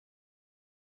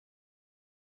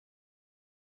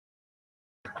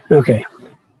Okay,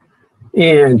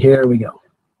 and here we go.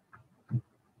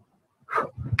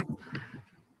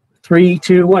 3,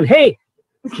 2, 1. Hey,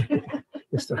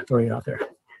 just to throw you out there.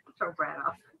 Throw Brad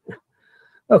off.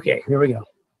 Okay, here we go.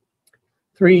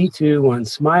 3, 2, 1.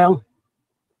 Smile.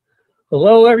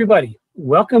 Hello, everybody.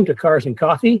 Welcome to Cars and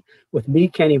Coffee with me,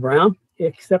 Kenny Brown.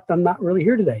 Except I'm not really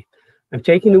here today. I'm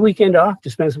taking the weekend off to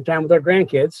spend some time with our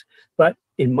grandkids, but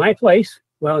in my place,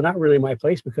 well, not really my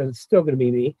place because it's still going to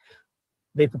be me.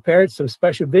 They prepared some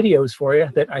special videos for you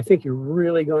that I think you're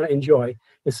really going to enjoy.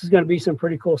 This is going to be some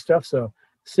pretty cool stuff. So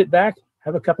sit back,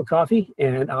 have a cup of coffee,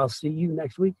 and I'll see you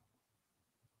next week.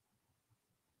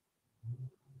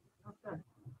 Okay.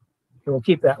 We'll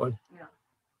keep that one. Yeah.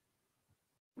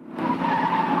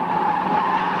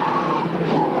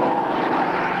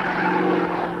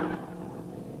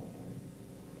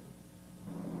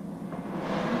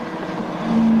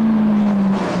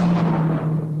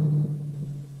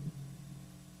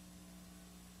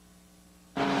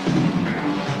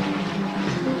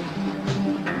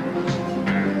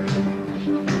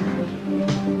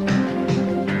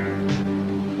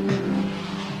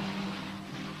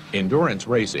 Endurance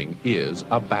racing is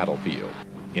a battlefield.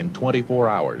 In 24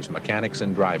 hours, mechanics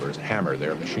and drivers hammer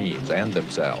their machines and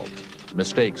themselves.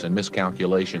 Mistakes and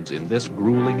miscalculations in this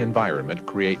grueling environment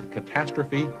create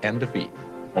catastrophe and defeat.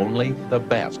 Only the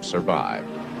best survive.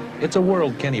 It's a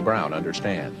world Kenny Brown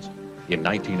understands. In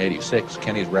 1986,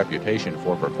 Kenny's reputation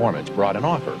for performance brought an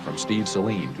offer from Steve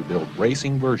Saleen to build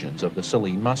racing versions of the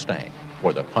Saleen Mustang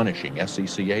for the punishing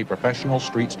SCCA Professional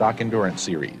Street Stock Endurance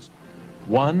Series.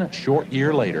 1 short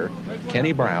year later,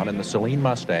 Kenny Brown and the Saleen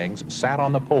Mustangs sat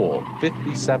on the pole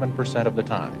 57% of the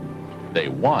time. They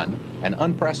won an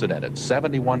unprecedented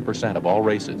 71% of all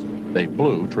races. They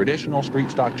blew traditional street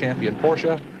stock champion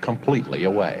Porsche completely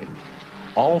away.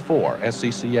 All 4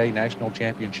 SCCA National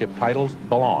Championship titles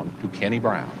belong to Kenny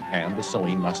Brown and the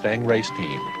Saleen Mustang race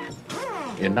team.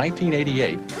 In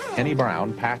 1988, Kenny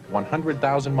Brown packed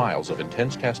 100,000 miles of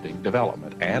intense testing,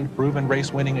 development, and proven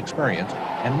race-winning experience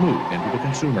and moved into the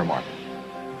consumer market.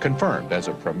 Confirmed as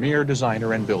a premier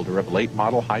designer and builder of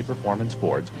late-model high-performance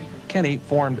Fords, Kenny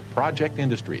formed Project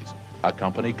Industries, a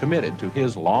company committed to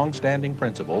his long-standing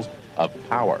principles of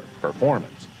power,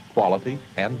 performance, quality,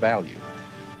 and value.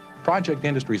 Project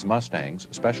Industries Mustangs,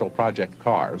 special project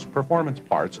cars, performance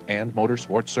parts, and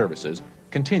motorsports services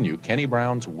continue Kenny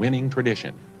Brown's winning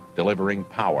tradition, delivering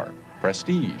power,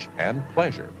 prestige, and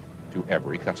pleasure to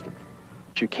every customer.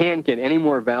 You can't get any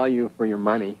more value for your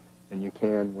money than you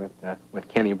can with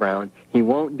Kenny Brown. He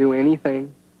won't do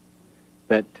anything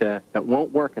that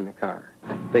won't work in the car.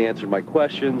 They answered my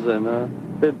questions, and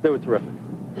they were terrific.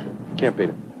 Can't beat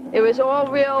it. It was all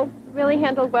really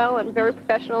handled well and very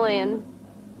professionally, and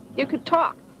you could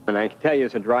talk. And I can tell you,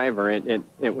 as a driver, it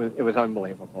was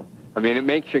unbelievable. I mean, it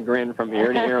makes you grin from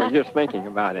ear to ear just thinking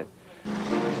about it.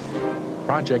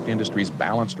 Project Industries'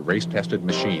 balanced, race-tested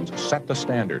machines set the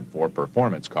standard for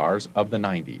performance cars of the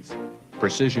 90s.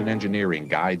 Precision engineering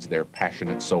guides their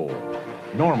passionate soul.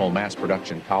 Normal mass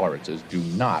production tolerances do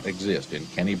not exist in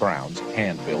Kenny Brown's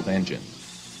hand-built engine.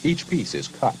 Each piece is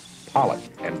cut,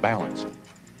 polished, and balanced.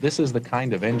 This is the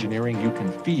kind of engineering you can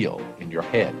feel in your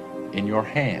head, in your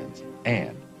hands,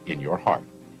 and in your heart.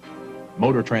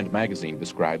 Motor Trend magazine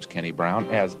describes Kenny Brown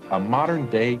as a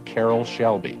modern-day Carroll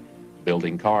Shelby,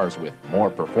 building cars with more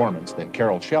performance than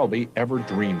Carroll Shelby ever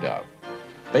dreamed of.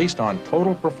 Based on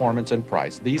total performance and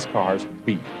price, these cars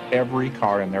beat every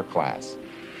car in their class.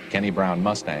 Kenny Brown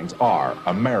Mustangs are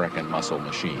American muscle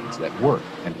machines that work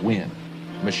and win,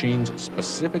 machines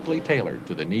specifically tailored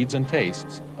to the needs and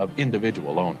tastes of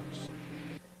individual owners.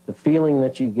 The feeling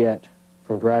that you get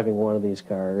from driving one of these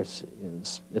cars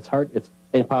it's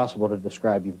impossible to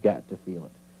describe. You've got to feel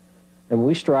it. And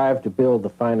we strive to build the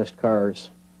finest cars,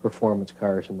 performance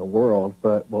cars in the world,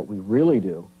 but what we really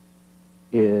do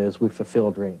is we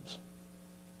fulfill dreams.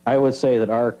 I would say that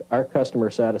our customer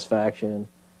satisfaction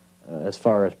as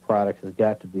far as product has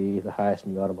got to be the highest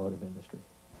in the automotive industry.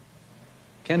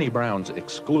 Kenny Brown's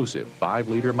exclusive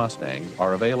 5-liter Mustangs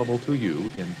are available to you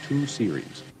in 2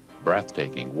 series.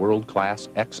 Breathtaking world-class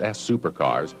XS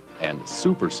supercars and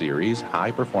Super Series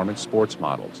high-performance sports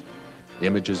models.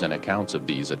 Images and accounts of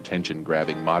these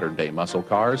attention-grabbing modern-day muscle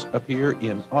cars appear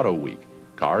in Auto Week,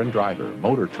 Car and Driver,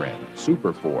 Motor Trend,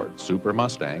 Super Ford, Super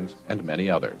Mustangs, and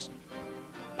many others.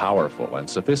 Powerful and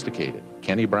sophisticated,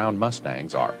 Kenny Brown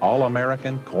Mustangs are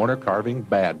all-American, corner-carving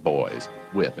bad boys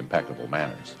with impeccable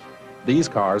manners. These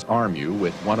cars arm you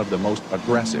with one of the most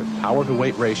aggressive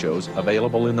power-to-weight ratios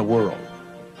available in the world.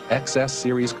 XS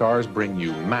Series cars bring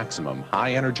you maximum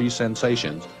high-energy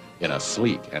sensations in a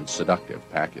sleek and seductive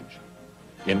package.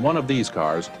 In one of these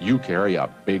cars, you carry a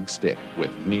big stick with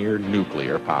near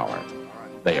nuclear power.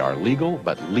 They are legal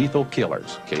but lethal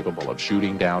killers capable of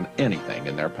shooting down anything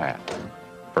in their path.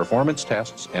 Performance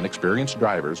tests and experienced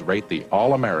drivers rate the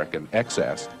All-American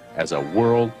XS as a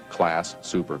world-class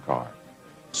supercar.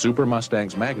 Super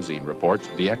Mustangs magazine reports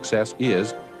the XS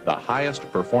is the highest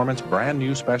performance brand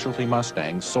new specialty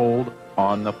Mustang sold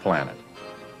on the planet.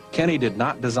 Kenny did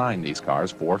not design these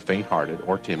cars for faint-hearted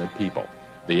or timid people.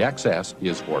 The XS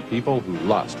is for people who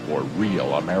lust for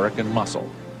real American muscle,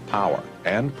 power,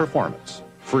 and performance,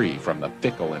 free from the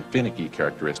fickle and finicky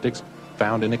characteristics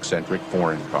found in eccentric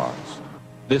foreign cars.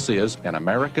 This is an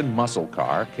American muscle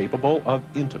car capable of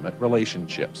intimate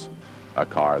relationships, a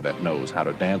car that knows how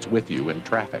to dance with you in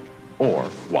traffic or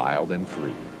wild and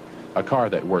free, a car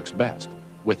that works best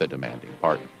with a demanding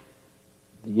partner.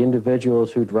 The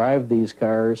individuals who drive these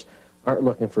cars aren't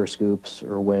looking for scoops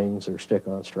or wings or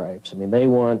stick-on stripes. I mean, they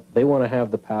want to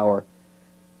have the power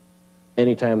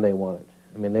anytime they want it.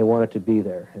 I mean, they want it to be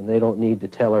there, and they don't need to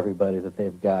tell everybody that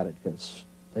they've got it, because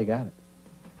they got it.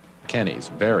 Kenny's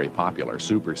very popular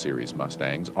Super Series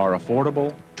Mustangs are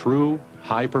affordable, true,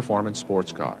 high-performance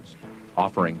sports cars.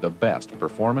 Offering the best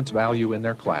performance value in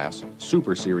their class,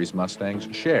 Super Series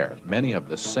Mustangs share many of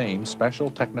the same special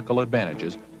technical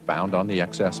advantages found on the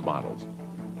XS models.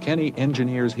 Kenny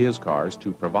engineers his cars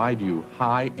to provide you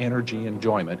high-energy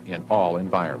enjoyment in all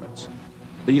environments.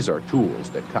 These are tools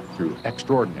that cut through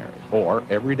extraordinary or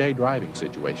everyday driving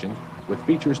situations with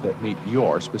features that meet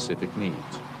your specific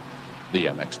needs. The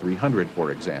MX300,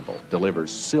 for example,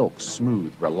 delivers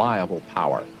silk-smooth, reliable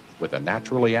power with a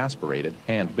naturally aspirated,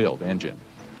 hand-built engine.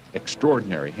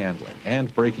 Extraordinary handling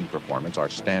and braking performance are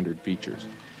standard features.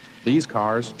 These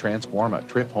cars transform a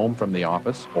trip home from the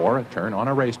office or a turn on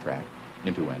a racetrack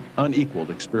into an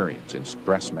unequaled experience in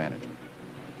stress management.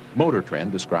 Motor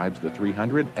Trend describes the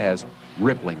 300 as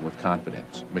rippling with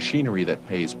confidence, machinery that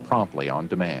pays promptly on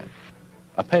demand,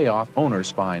 a payoff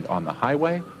owners find on the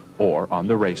highway or on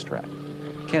the racetrack.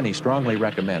 Kenny strongly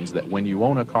recommends that when you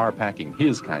own a car packing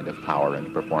his kind of power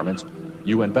and performance,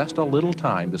 you invest a little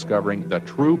time discovering the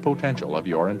true potential of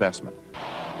your investment.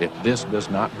 If this does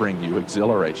not bring you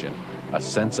exhilaration, a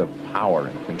sense of power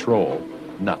and control,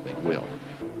 nothing will.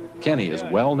 Kenny is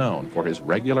well known for his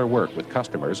regular work with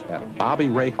customers at Bobby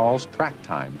Rahall's Track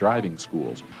Time driving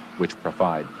schools, which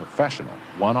provide professional,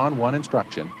 one-on-one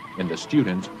instruction in the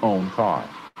student's own car.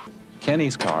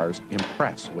 Kenny's cars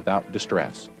impress without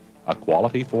distress. A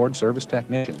quality Ford service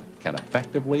technician can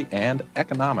effectively and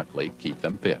economically keep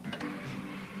them fit.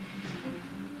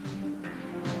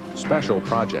 Special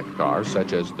project cars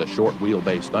such as the short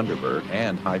wheelbase Thunderbird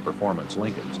and high-performance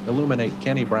Lincolns illuminate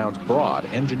Kenny Brown's broad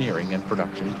engineering and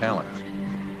production talents.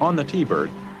 On the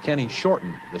T-Bird, Kenny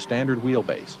shortened the standard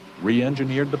wheelbase,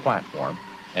 re-engineered the platform,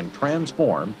 and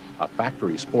transformed a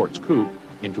factory sports coupe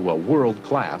into a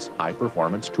world-class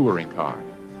high-performance touring car.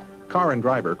 Car and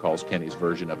Driver calls Kenny's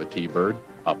version of a T-Bird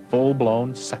a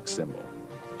full-blown sex symbol.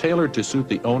 Tailored to suit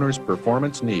the owner's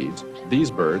performance needs, these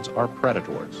birds are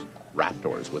predators,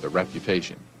 raptors with a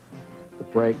reputation. The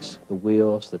brakes, the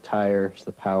wheels, the tires,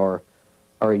 the power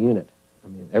are a unit. I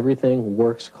mean, everything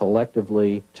works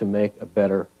collectively to make a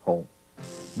better home.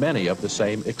 Many of the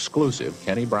same exclusive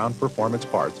Kenny Brown performance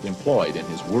parts employed in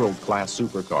his world-class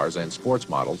supercars and sports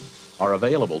models are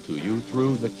available to you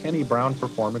through the Kenny Brown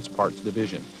Performance Parts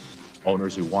Division.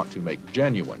 Owners who want to make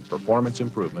genuine performance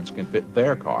improvements can fit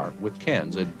their car with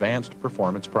Ken's advanced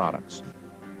performance products.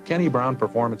 Kenny Brown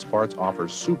Performance Parts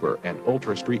offers super and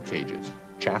ultra street cages,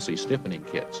 chassis stiffening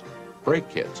kits, brake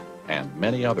kits, and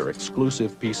many other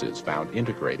exclusive pieces found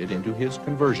integrated into his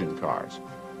conversion cars.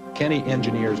 Kenny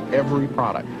engineers every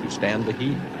product to stand the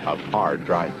heat of hard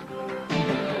driving.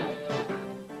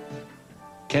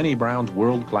 Kenny Brown's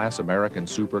world-class American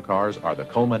supercars are the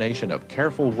culmination of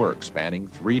careful work spanning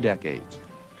 3 decades.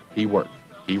 He worked,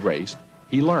 he raced,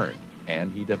 he learned,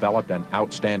 and he developed an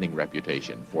outstanding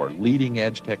reputation for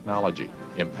leading-edge technology,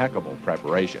 impeccable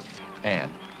preparation,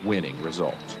 and winning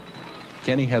results.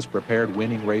 Kenny has prepared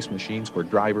winning race machines for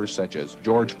drivers such as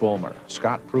George Fulmer,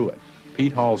 Scott Pruitt,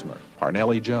 Pete Halsmer,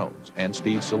 Parnelli Jones, and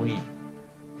Steve Saleen.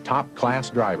 Top-class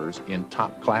drivers in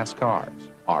top-class cars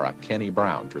are a Kenny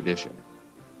Brown tradition.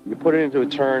 You put it into a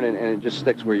turn and it just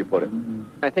sticks where you put it.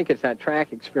 I think it's that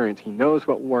track experience. He knows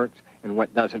what works and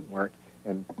what doesn't work.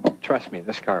 And trust me,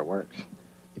 this car works.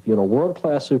 If you own a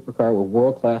world-class supercar with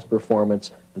world-class performance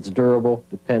that's durable,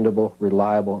 dependable,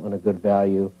 reliable, and a good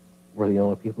value, we're the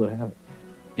only people that have it.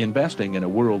 Investing in a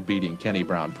world-beating Kenny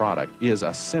Brown product is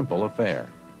a simple affair.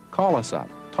 Call us up,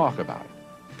 talk about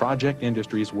it. Project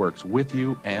Industries works with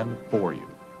you and for you.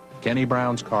 Kenny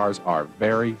Brown's cars are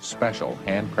very special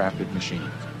handcrafted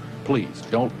machines. Please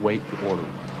don't wait to order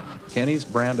one. Kenny's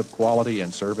brand of quality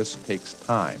and service takes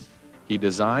time. He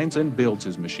designs and builds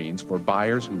his machines for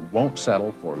buyers who won't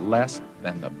settle for less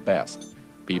than the best.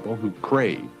 People who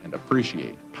crave and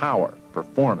appreciate power,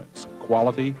 performance,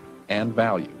 quality, and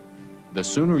value. The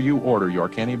sooner you order your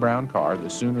Kenny Brown car, the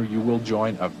sooner you will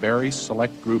join a very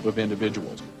select group of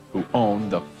individuals who own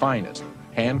the finest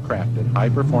handcrafted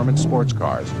high-performance sports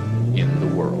cars in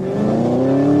the world.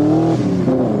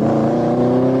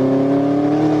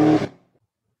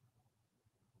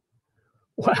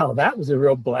 Wow, that was a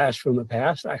real blast from the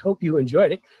past. I hope you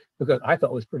enjoyed it because I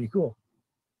thought it was pretty cool.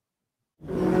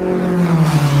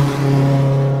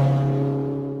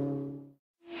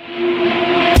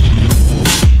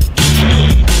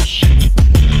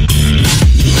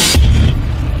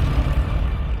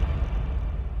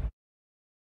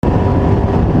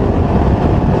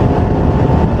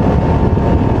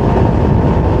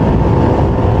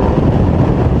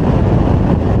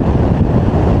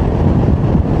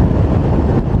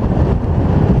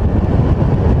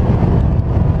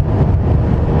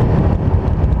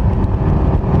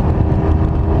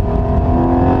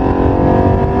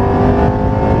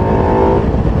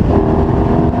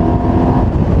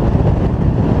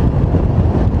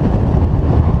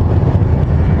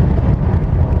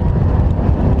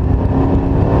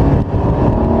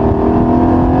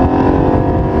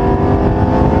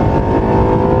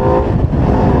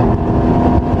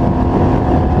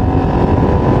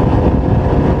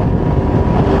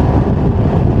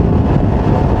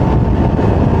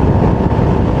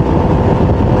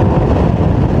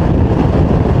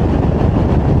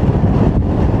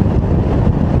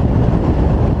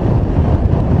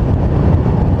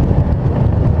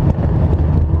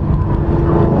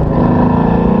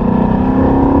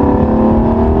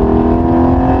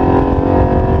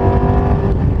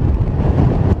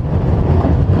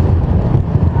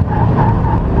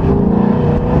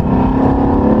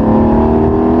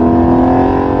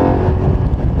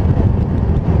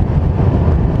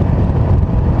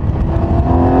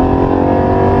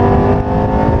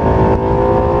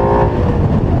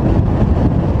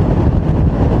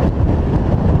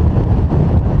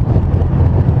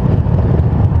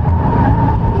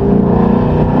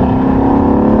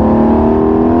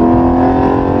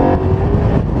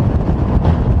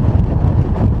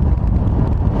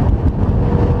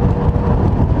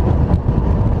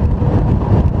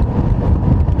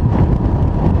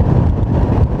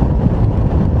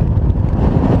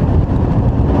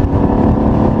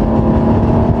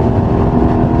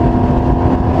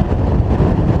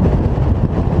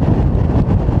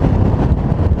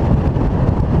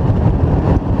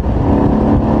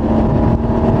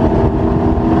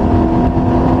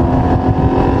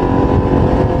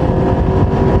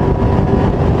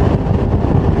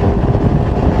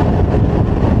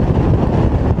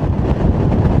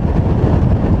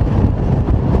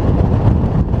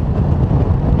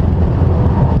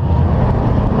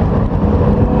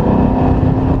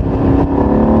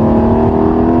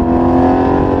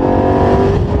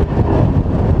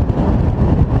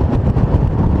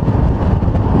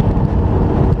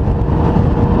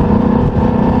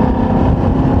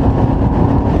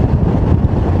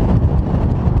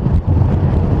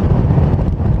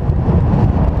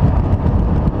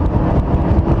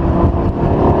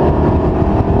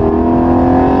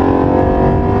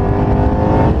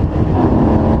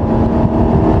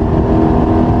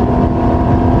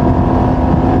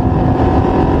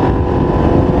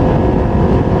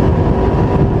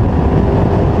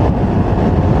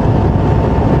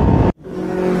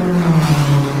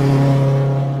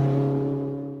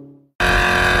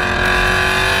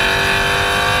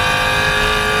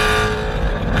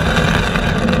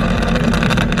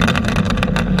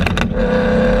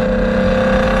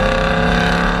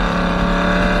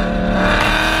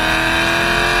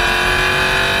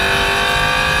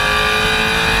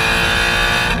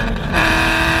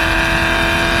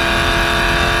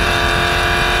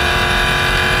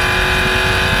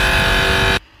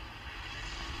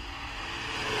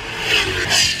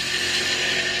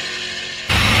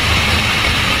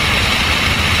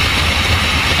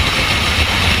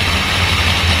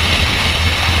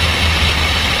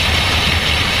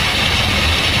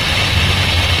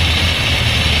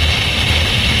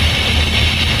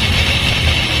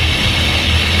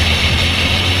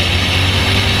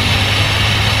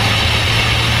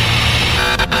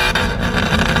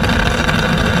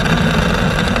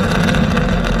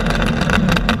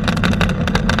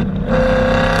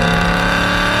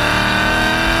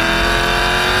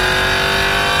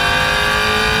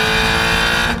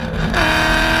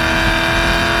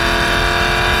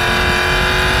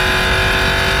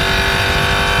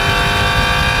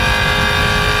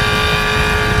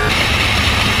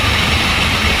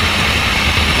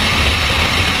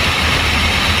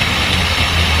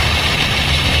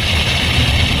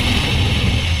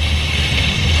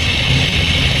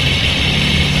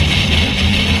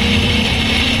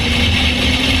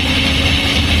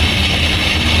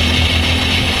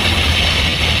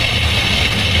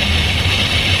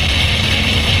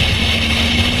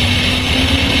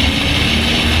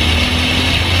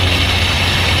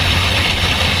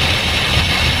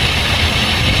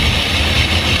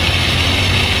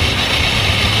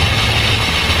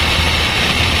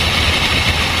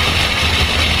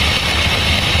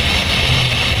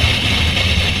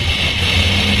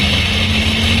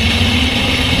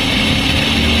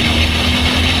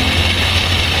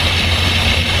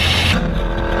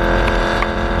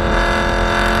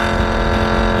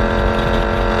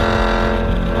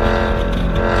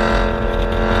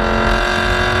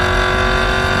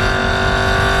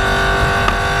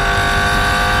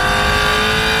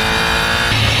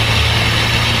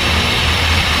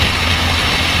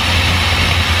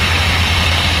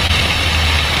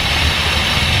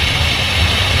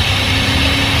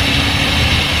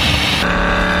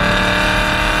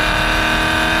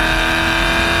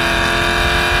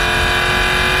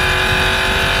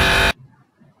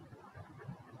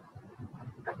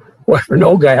 For an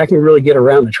old guy, I can really get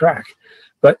around the track.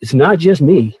 But it's not just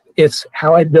me. It's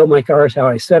how I build my cars, how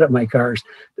I set up my cars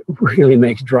that really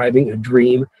makes driving a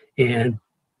dream. And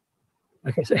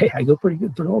like I say, hey, I go pretty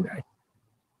good for an old guy.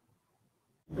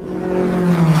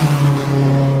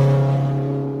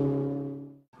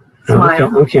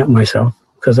 I'm counting myself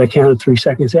because I counted 3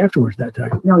 seconds afterwards that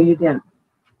time. No, you didn't.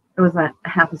 It was a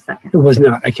half a second. It was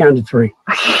not. I counted 3.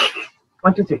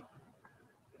 1, 2, 3.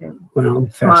 Okay. Well, I'm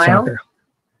fast Smile. soccer.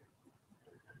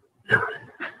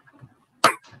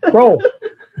 Roll.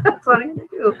 That's what I'm going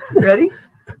to do. Ready?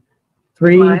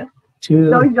 3, Smile. 2.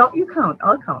 No, you don't. You count.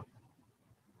 I'll count.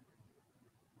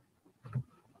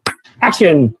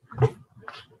 Action.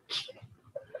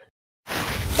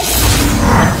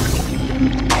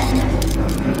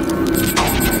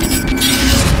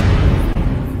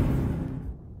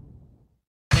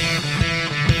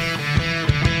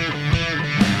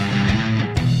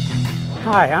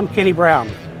 Hi, I'm Kenny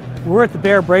Brown. We're at the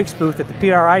Bear Brakes booth at the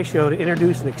PRI Show to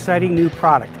introduce an exciting new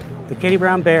product, the Kenny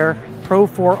Brown Bear Pro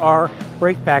 4R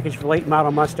brake package for late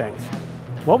model Mustangs.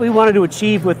 What we wanted to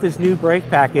achieve with this new brake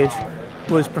package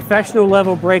was professional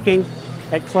level braking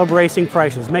at club racing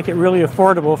prices, make it really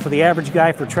affordable for the average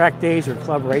guy for track days or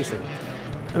club racing.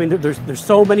 I mean, there's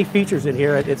so many features in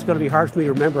here, it's going to be hard for me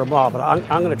to remember them all, but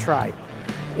I'm going to try.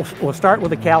 We'll start with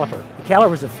the caliper. The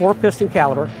caliper is a 4-piston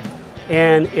caliper,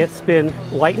 and it's been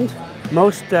lightened.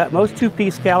 Most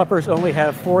 2-piece calipers only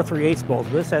have 4 3/8 bolts.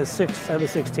 This has 6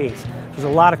 7/16. There's a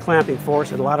lot of clamping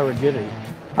force and a lot of rigidity.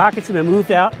 Pockets have been moved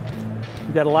out.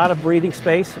 We've got a lot of breathing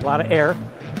space, a lot of air.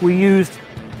 We used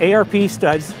ARP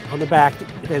studs on the back.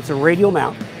 It's a radial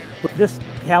mount. This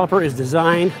caliper is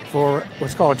designed for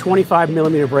what's called a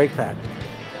 25mm brake pad.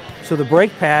 So the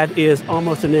brake pad is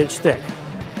almost an inch thick.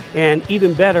 And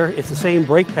even better, it's the same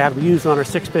brake pad we use on our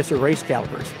 6-piston race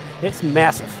calipers. It's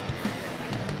massive.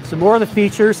 Some more of the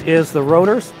features is the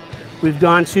rotors. We've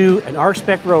gone to an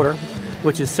R-spec rotor,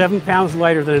 which is 7 pounds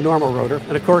lighter than a normal rotor.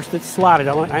 And of course, it's slotted.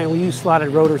 I only use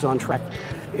slotted rotors on track.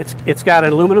 It's got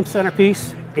an aluminum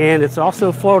centerpiece, and it's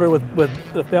also floater with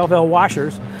the Belleville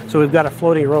washers, so we've got a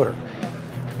floating rotor.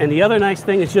 And the other nice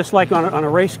thing is, just like on a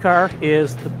race car,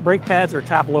 is the brake pads are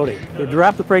top loading. You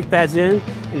drop the brake pads in,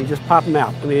 and you just pop them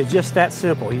out. I mean, it's just that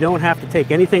simple. You don't have to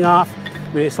take anything off.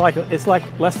 I mean, it's like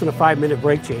less than a 5-minute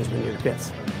brake change when you're in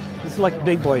pits. This is like the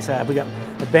big boys have. We got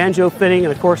a banjo fitting,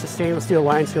 and of course, a stainless steel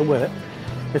line seal with it.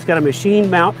 It's got a machine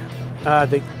mount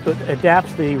that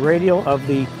adapts the radial of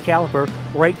the caliper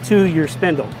right to your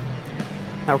spindle.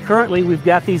 Now, currently, we've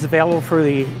got these available for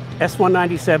the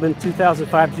S197,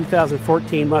 2005,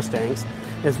 2014 Mustangs,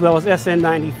 as well as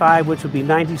SN95, which would be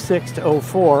 96 to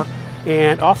 04,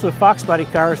 and also Fox body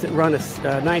cars that run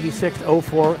a 96 to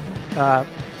 04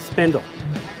 spindle.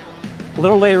 A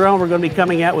little later on, we're going to be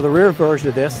coming out with a rear version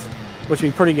of this, which will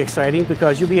be pretty exciting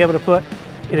because you'll be able to put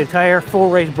an entire full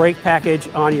race brake package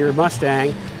on your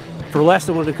Mustang for less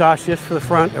than what it costs just for the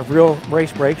front of real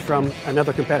race brakes from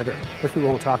another competitor, which we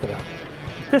won't talk about.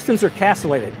 Pistons are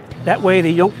castellated. That way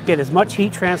they don't get as much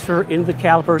heat transfer into the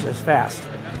calipers as fast.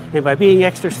 And by being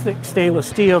extra thick stainless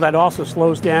steel, that also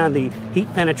slows down the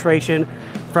heat penetration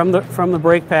from the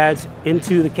brake pads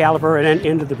into the caliper and then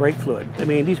into the brake fluid. I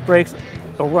mean, these brakes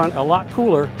will run a lot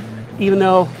cooler, even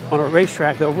though on a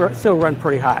racetrack they'll still run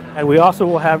pretty hot. And we also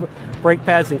will have brake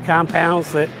pads and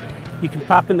compounds that you can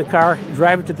pop in the car,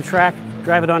 drive it to the track,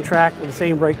 drive it on track with the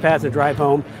same brake pads and drive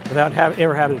home without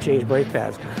ever having to change brake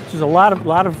pads. So there's a lot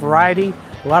of variety,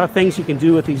 a lot of things you can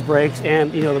do with these brakes.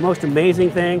 And you know, the most amazing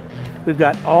thing, we've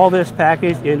got all this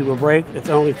packaged into a brake that's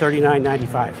only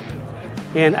 $39.95.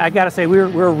 And I got to say,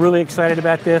 we're really excited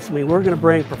about this. I mean, we're going to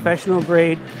bring professional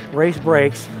grade race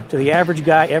brakes to the average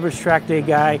guy, average track day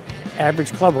guy,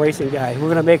 average club racing guy. We're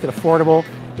going to make it affordable,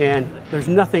 and there's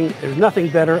nothing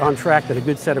better on track than a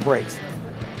good set of brakes.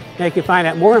 Now you can find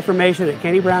out more information at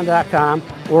kennybrown.com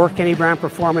or Kenny Brown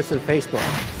Performance on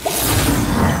Facebook.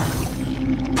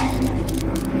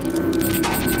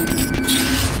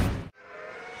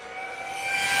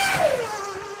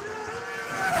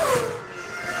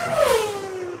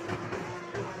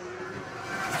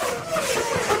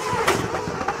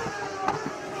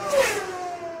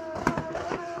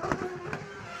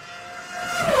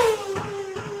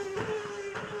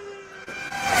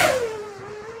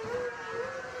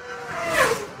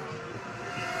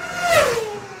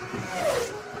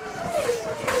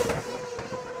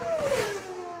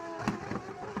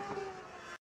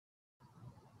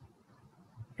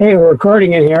 Hey, we're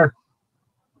recording in here.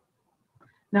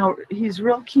 Now, he's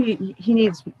real key. He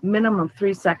needs minimum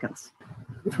 3 seconds.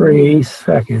 3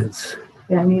 seconds.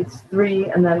 Yeah, he needs 3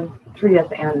 and then 3 at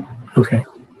the end. Okay.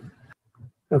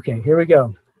 Okay, here we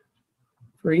go.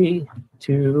 3,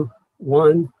 2,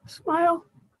 1, smile.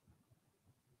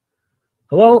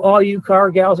 Hello, all you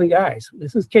car gals and guys.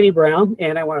 This is Kenny Brown,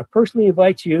 and I want to personally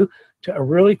invite you to a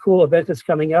really cool event that's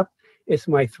coming up. It's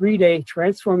my 3-day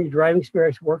Transform Your Driving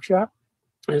Experience workshop,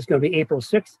 and it's going to be April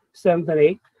 6th, 7th, and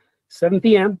 8th, 7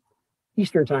 p.m.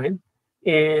 Eastern Time.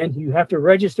 And you have to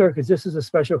register because this is a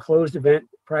special closed event,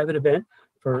 private event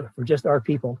for just our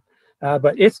people.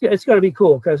 But it's going to be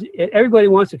cool because everybody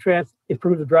wants to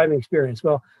improve the driving experience.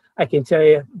 Well, I can tell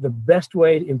you the best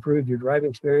way to improve your driving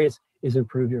experience is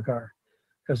improve your car,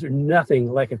 because there's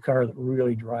nothing like a car that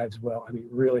really drives well. I mean,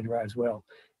 really drives well.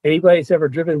 Anybody that's ever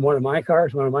driven one of my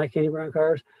cars, one of my Kenny Brown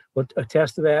cars, will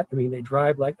attest to that. I mean, they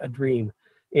drive like a dream.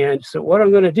 And so what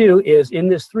I'm going to do is in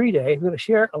this 3-day, I'm going to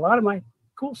share a lot of my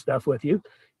cool stuff with you.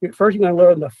 First, you're going to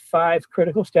learn the 5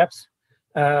 critical steps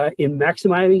in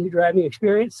maximizing your driving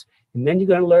experience. And then you're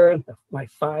going to learn my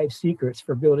 5 secrets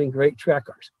for building great track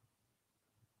cars.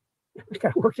 It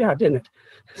kind of worked out, didn't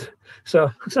it? So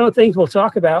some of the things we'll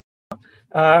talk about.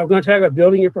 We're going to talk about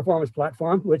building your performance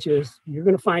platform, which is, you're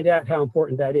going to find out how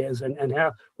important that is and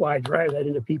why I drive that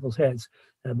into people's heads.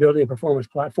 Building a performance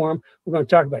platform. We're going to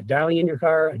talk about dialing in your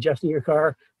car, adjusting your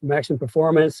car, maximum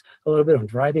performance, a little bit on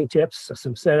driving tips,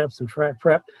 some setups, some track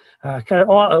prep, kind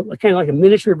of like a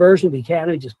miniature version of the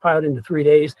Academy, just piled into 3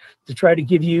 days to try to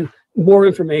give you more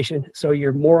information so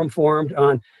you're more informed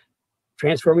on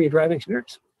transforming your driving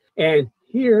experience. And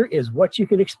here is what you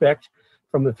can expect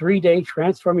from the 3-day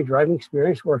Transforming Driving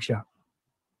Experience workshop.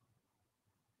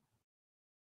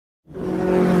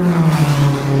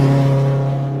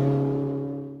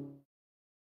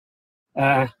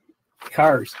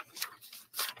 Cars.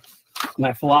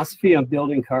 My philosophy on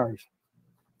building cars.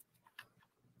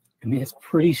 I mean, it's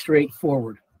pretty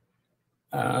straightforward.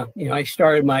 I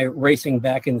started my racing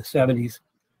back in the 70s,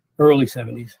 early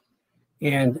 70s.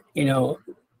 And,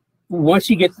 once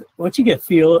you get a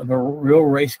feel of a real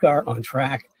race car on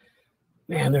track,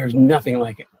 man, there's nothing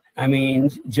like it. I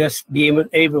mean, just being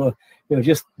able to,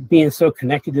 just being so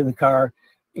connected to the car,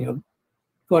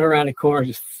 going around the corner,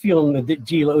 just feeling the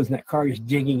G-loads in that car just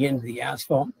digging into the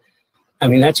asphalt. I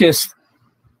mean, that just,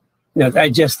 I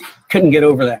just couldn't get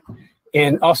over that.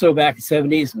 And also back in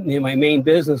the 70s, my main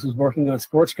business was working on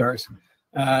sports cars,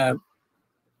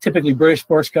 typically British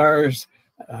sports cars,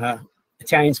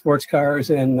 Italian sports cars,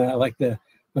 and like the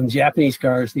Japanese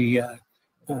cars, the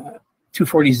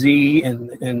 240Z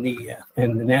and the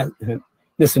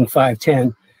Nissan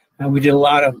 510. We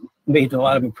made a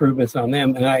lot of improvements on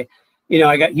them, and I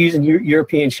got using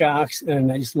European shocks,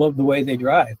 and I just love the way they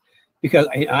drive, because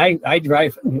I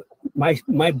drive, my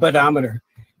budometer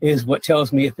is what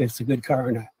tells me if it's a good car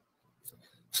or not.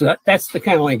 So that's the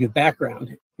kind of like the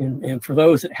background. And for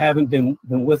those that haven't been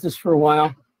with us for a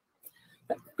while,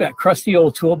 that crusty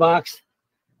old toolbox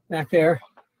back there,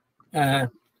 that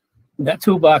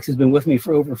toolbox has been with me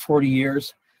for over 40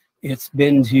 years. It's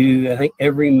been to, I think,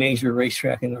 every major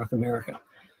racetrack in North America.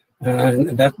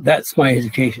 That's my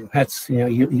education. That's,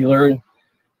 you learn,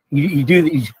 you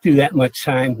do that much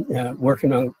time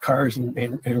working on cars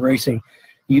and racing.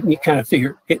 You kind of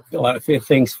get a lot of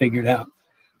things figured out.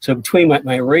 So between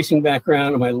my racing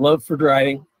background and my love for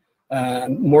driving,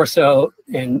 more so,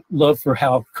 and love for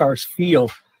how cars feel,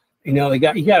 you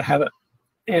got to have it.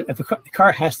 And if the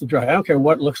car has to drive, I don't care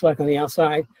what it looks like on the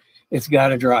outside, it's got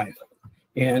to drive.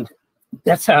 And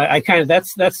that's how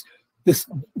that's the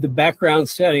background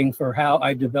setting for how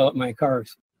I develop my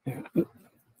cars.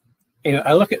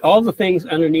 I look at all the things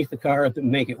underneath the car that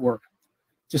make it work.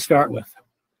 To start with,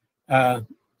 the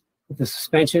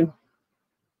suspension,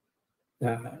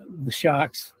 the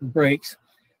shocks, the brakes.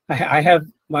 I have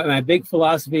my big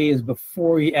philosophy is,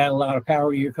 before you add a lot of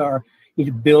power to your car, you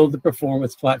need to build the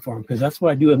performance platform, because that's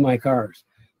what I do with my cars.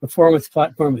 Performance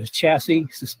platform is chassis,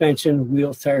 suspension,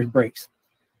 wheels, tires, brakes.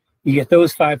 You get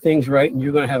those 5 things right, and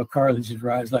you're going to have a car that just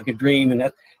drives like a dream,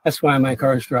 and that's why my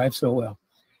cars drive so well.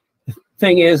 The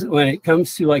thing is, when it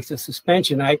comes to like the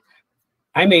suspension, I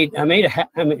made not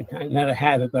a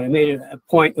habit, but I made it a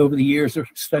point over the years to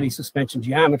study suspension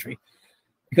geometry,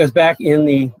 because back in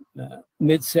the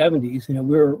mid 70s,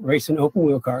 we were racing open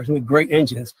wheel cars and with great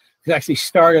engines. We actually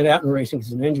started out in racing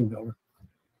as an engine builder.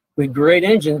 We had great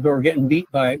engines, but we're getting beat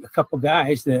by a couple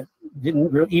guys that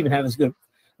didn't really even have as good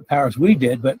power as we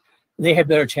did, but they had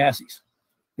better chassis.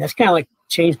 That's kind of like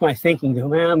changed my thinking. To,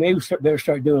 man, maybe we better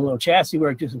start doing a little chassis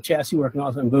work, do some chassis work, and all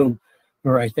of a sudden, boom,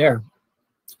 we're right there.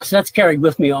 So that's carried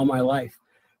with me all my life.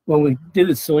 When we did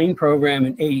the Celine program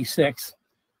in '86,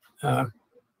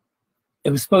 it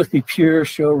was supposed to be pure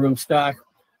showroom stock,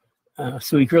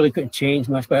 so we really couldn't change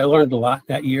much, but I learned a lot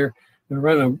that year. We were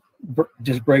running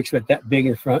just brakes at that big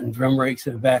in front and drum brakes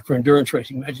in the back for endurance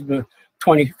racing. Imagine doing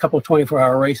a couple of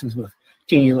 24-hour races with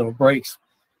teeny little brakes.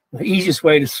 The easiest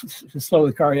way to slow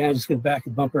the car down is just get back the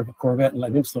bumper of a Corvette and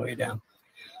let him slow you down.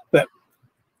 But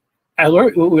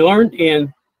we learned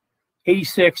in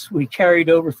 86, we carried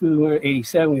over through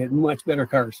 87. We had much better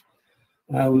cars.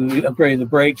 We upgraded the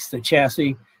brakes, the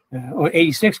chassis. On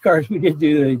 86 cars, we did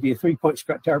do the 3-point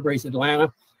strut tower brace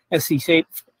Atlanta, SC shape,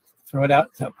 throw it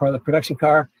out, part of the production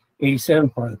car. 87,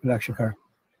 part of the production car.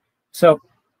 So,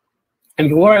 I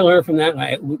mean, what I learned from that,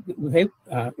 I was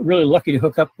really lucky to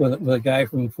hook up with a guy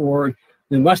from Ford,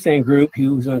 the Mustang group. He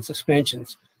was on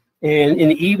suspensions. And in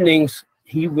the evenings,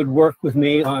 he would work with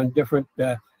me on different,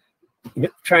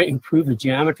 trying to improve the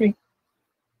geometry.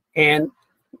 And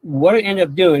what I ended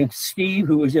up doing, Steve,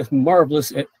 who was just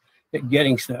marvelous at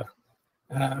getting stuff.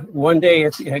 One day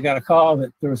I got a call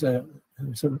that there was a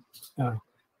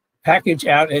package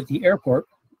out at the airport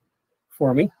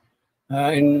for me.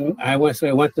 And I went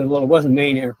to, well, it wasn't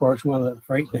Maine Airport, it's one of the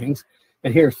freight things.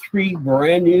 And here are 3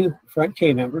 brand new front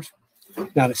K members,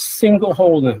 not a single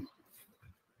hole in them.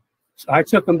 So I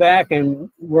took them back and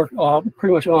worked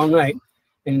pretty much all night.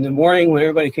 And in the morning when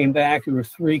everybody came back, there were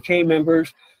 3 K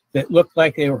members that looked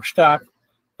like they were stock,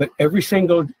 but every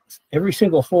single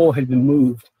hole had been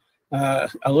moved a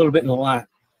little bit in the lot.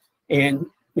 And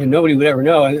nobody would ever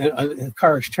know. And the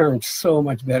cars turned so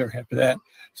much better after that.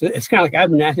 So it's kind of like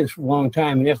I've been at this for a long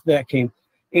time. And after that came,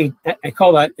 I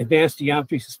call that Advanced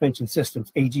Geometry Suspension Systems,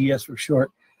 AGS for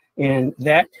short. And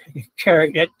that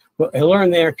carried, what I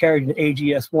learned there carried into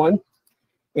AGS-1.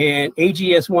 And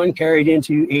AGS-1 carried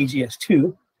into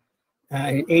AGS-2.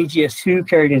 And AGS-2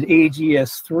 carried into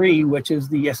AGS-3, which is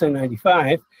the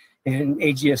SN95. And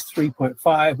AGS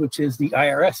 3.5, which is the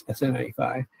IRS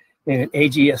SN95. And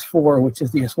AGS4, which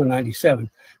is the S197.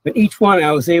 But each one,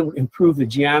 I was able to improve the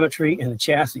geometry and the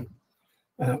chassis.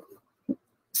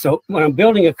 So when I'm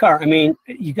building a car, I mean,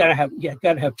 you gotta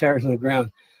have tires on the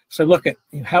ground. So look at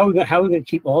how are we going to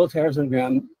keep all the tires on the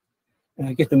ground,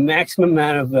 get the maximum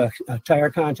amount of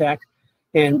tire contact.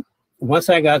 And once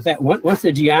I got that, once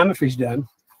the geometry's done,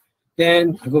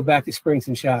 then I go back to springs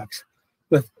and shocks.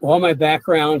 With all my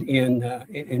background in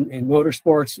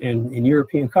motorsports and in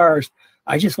European cars,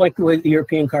 I just like the way the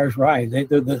European cars ride.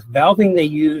 The valving they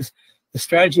use, the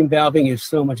strategy in valving is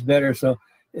so much better. So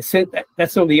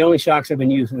that's some of the only shocks I've been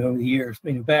using over the years.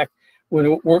 Back when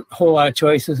there weren't a whole lot of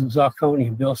choices, it was Oconee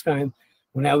and Bilstein.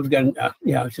 When I was getting,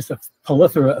 just a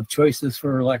plethora of choices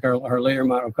for like our later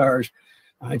model cars.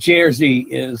 JRZ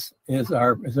is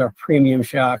our premium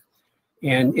shock,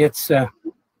 and it's an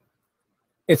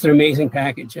amazing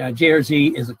package.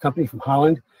 JRZ is a company from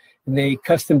Holland. And they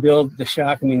custom build the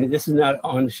shock. I mean, this is not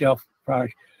on the shelf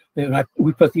product.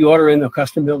 We put the order in, they'll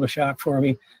custom build the shock for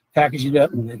me, package it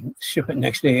up, and then ship it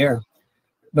next day air.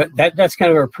 But that's kind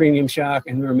of our premium shock,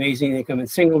 and they're amazing. They come in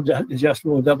single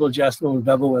adjustable, and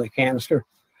double with a canister.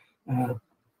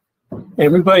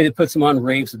 Everybody that puts them on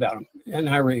raves about them, and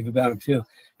I rave about them too.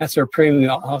 That's our premium. We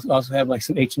also have like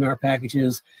some H&R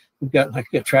packages. We've got like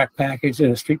a track package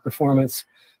and a street performance.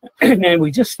 And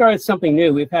we just started something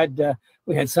new.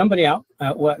 We had somebody out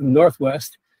in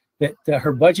Northwest that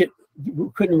her budget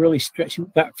couldn't really stretch. She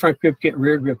got front grip kit,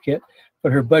 rear grip kit,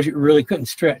 but her budget really couldn't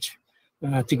stretch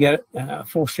to get a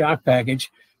full shock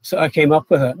package. So I came up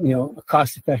with a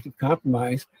cost-effective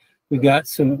compromise. We got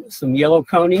some yellow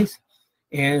conies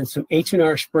and some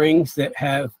H&R springs that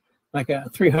have like a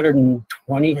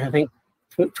 320, I think,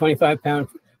 25-pound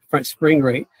front spring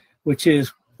rate, which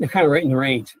is they're kind of right in the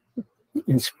range.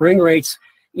 In spring rates,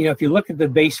 if you look at the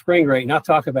base spring rate, and I'll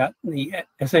talk about the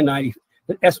SN90,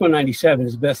 the S197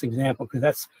 is the best example because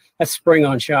that's spring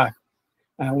on shock.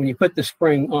 When you put the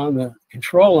spring on the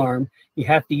control arm, you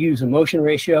have to use a motion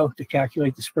ratio to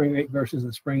calculate the spring rate versus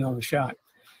the spring on the shock.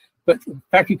 But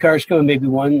factory cars come in maybe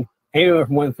anywhere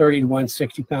from 130 to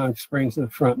 160 pound springs in the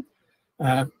front.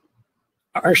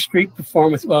 Our street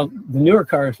performance, well, the newer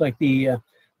cars like the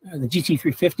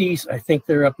GT350s, I think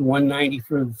they're up to 190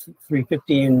 for the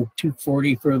 350 and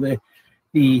 240 for the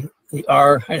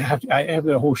R. I have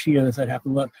a whole sheet on this. I'd have to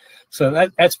look. So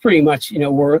that's pretty much and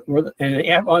on the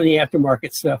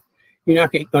aftermarket stuff, you're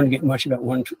not going to get much about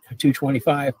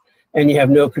 225, and you have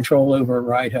no control over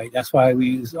ride height. That's why I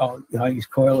use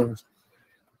coilers.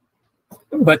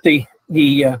 But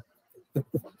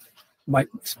my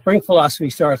spring philosophy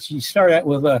starts. You start out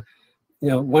with a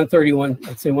 131,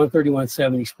 let's say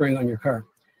 131.70 spring on your car.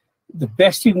 The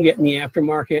best you can get in the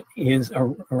aftermarket is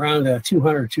around a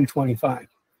 200 or 225.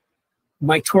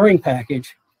 My touring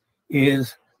package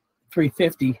is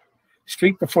 350.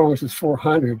 Street performance is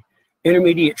 400.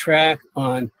 Intermediate track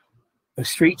on The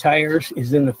street tires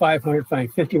is in the 500,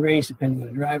 550 range, depending on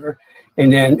the driver.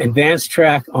 And then advanced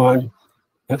track on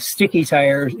sticky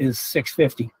tires is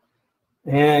 650.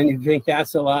 And you think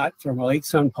that's a lot from a late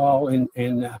Sun Paul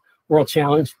in World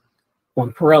Challenge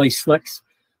on Pirelli slicks.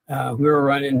 We were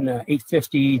running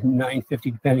 850,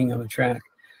 950, depending on the track.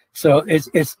 So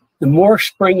it's the more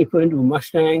spring you put into a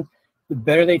Mustang, the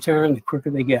better they turn, the quicker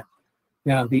they get.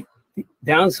 Now, the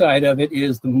downside of it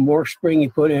is the more spring you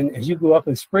put in, as you go up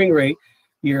in spring rate,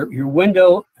 your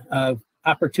window of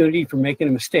opportunity for making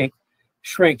a mistake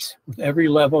shrinks with every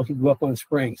level you go up on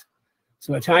springs.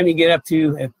 So by the time you get up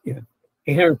to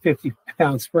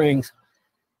 850-pound springs,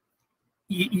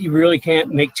 you really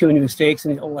can't make too many mistakes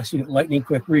unless you get lightning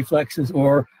quick reflexes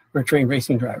or a trained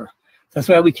racing driver. That's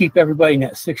why we keep everybody in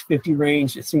that 650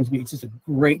 range. It seems to be just a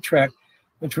great track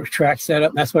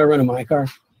setup. That's what I run in my car.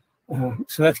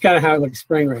 So that's kind of how I look at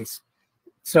spring race.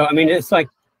 So, I mean, it's like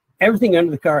everything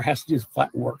under the car has to just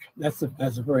flat work. That's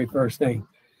the very first thing.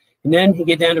 And then you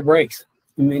get down to brakes.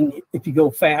 I mean, if you go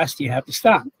fast, you have to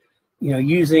stop. You know,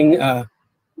 using a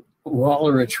wall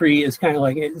or a tree is kind of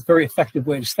like, it's a very effective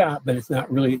way to stop, but it's not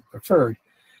really preferred.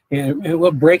 And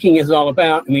what braking is all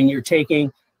about, I mean, you're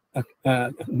taking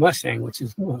a Mustang, which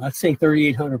is, well, let's say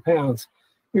 3,800 pounds.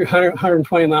 You're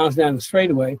 120 miles down the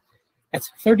straightaway. That's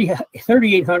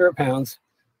 3,800 pounds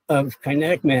of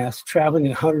kinetic mass traveling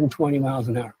at 120 miles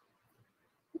an hour.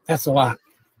 That's a lot.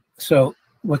 So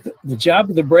what the job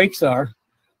of the brakes are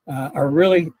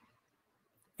really,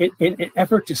 in an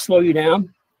effort to slow you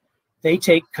down, they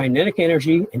take kinetic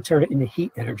energy and turn it into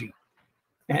heat energy.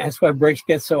 And that's why brakes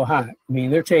get so hot. I mean,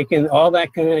 they're taking all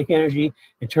that kinetic energy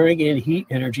and turning it into heat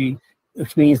energy,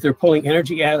 which means they're pulling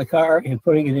energy out of the car and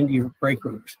putting it into your brake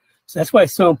rotors. So that's why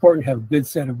it's so important to have a good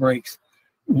set of brakes.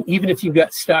 Even if you've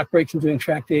got stock brakes and doing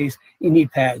track days, you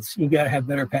need pads. You got to have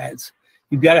better pads.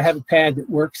 You've got to have a pad that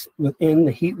works within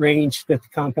the heat range that the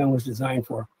compound was designed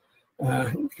for.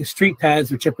 Because street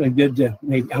pads are typically good to,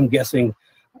 maybe, I'm guessing,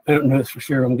 I don't know this for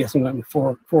sure, I'm guessing like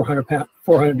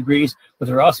 400 degrees, but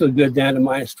they're also good down to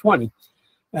minus 20.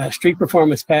 Street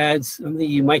performance pads,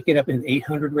 you might get up in the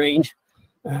 800 range.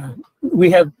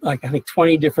 We have, like, I think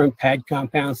 20 different pad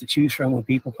compounds to choose from when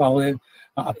people call in.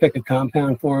 I'll pick a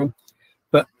compound for them.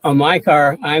 But on my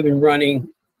car, I've been running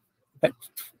at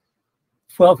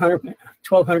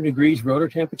 1,200 degrees rotor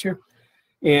temperature.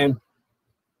 And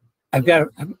I've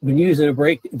been using a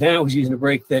brake, then I was using a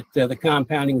brake that the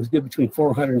compounding was good between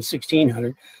 400 and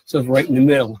 1,600. So it's right in the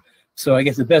middle. So I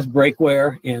get the best brake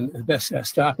wear and the best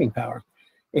stopping power.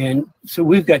 And so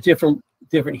we've got different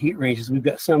heat ranges. We've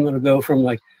got some that'll go from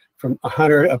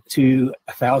 100 up to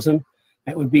 1,000.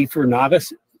 That would be for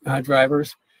novice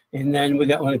drivers. And then we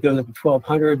got one that goes up to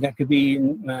 1,200. That could be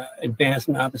advanced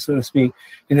novice, so to speak.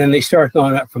 And then they start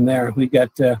going up from there. We've got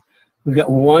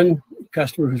one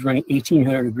customer who's running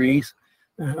 1,800 degrees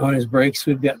on his brakes.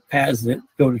 We've got pads that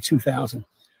go to 2,000.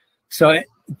 So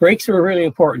brakes are really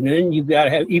important. And then you've got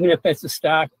to have, even if that's a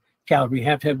stock caliber, you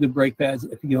have to have good brake pads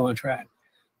if you go on track.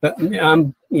 But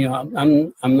I'm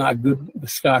not good with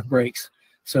stock brakes.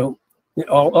 So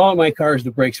all my cars,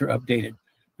 the brakes are updated,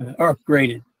 or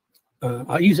upgraded.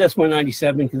 I'll use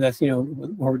S197 because that's, what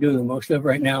we're doing the most of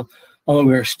right now. Although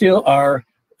we still are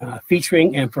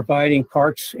featuring and providing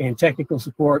parts and technical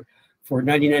support for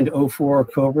 99 to 04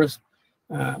 Cobras,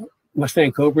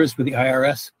 Mustang Cobras with the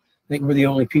IRS. I think we're the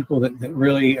only people that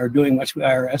really are doing much with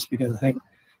IRS, because I think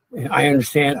I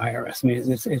understand IRS. I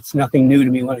mean, it's nothing new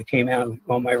to me when it came out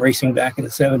on my racing back in the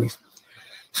 70s.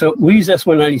 So we use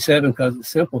S197 because it's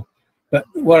simple. But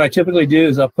what I typically do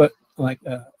is I'll put like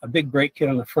a big brake kit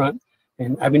on the front.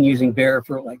 And I've been using Bear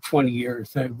for like 20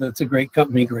 years. That's a great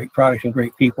company, great product, and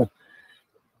great people.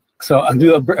 So I'll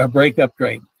do a brake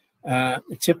upgrade.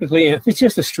 Typically, if it's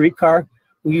just a street car,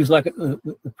 we use like the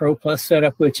Pro Plus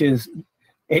setup, which is,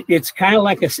 it's kind of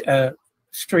like a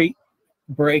street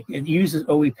brake. It uses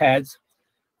OE pads.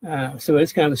 So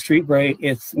it's kind of a street brake.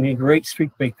 It's a great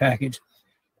street brake package.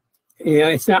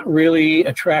 It's not really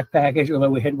a track package,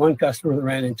 although we had one customer that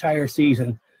ran an entire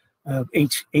season of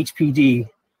HPD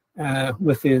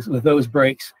with those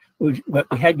brakes, but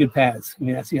we had good pads. I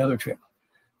mean, that's the other trick.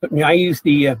 But I use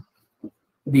the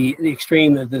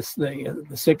extreme of the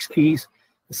 6 keys,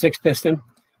 the 6 piston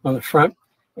on the front,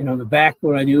 and on the back.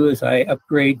 What I do is I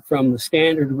upgrade from the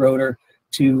standard rotor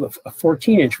to a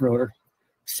 14-inch rotor,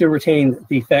 still retain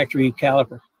the factory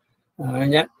caliper,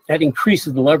 and that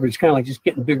increases the leverage, kind of like just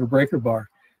getting a bigger breaker bar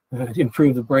to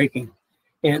improve the braking.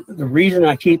 And the reason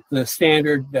I keep the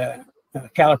standard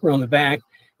caliper on the back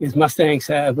is Mustangs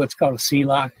have what's called a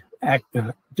C-lock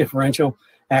differential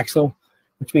axle,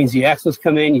 which means the axles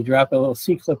come in, you drop a little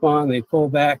C-clip on, they pull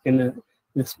back, and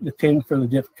the pin for the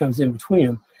diff comes in between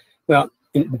them. Well,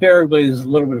 invariably there's a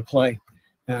little bit of play.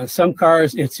 Some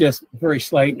cars it's just very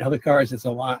slight, and other cars it's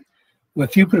a lot. Well,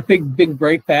 if you put a big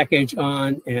brake package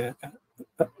on an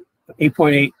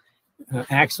 8.8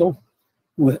 axle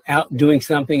without doing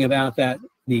something about that,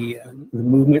 the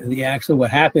movement of the axle,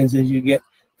 what happens is you get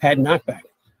pad knockback.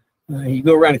 You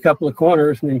go around a couple of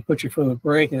corners and then you put your foot on the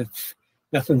brake and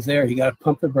nothing's there. You got to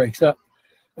pump the brakes up.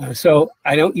 So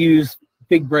I don't use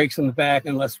big brakes on the back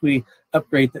unless we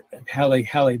upgrade how they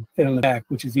fit on the back,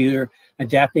 which is either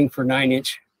adapting for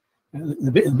 9-inch.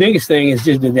 The biggest thing is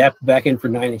just adapt back in for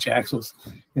 9-inch axles.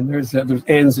 And there's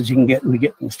ends that we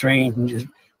get from strange, and just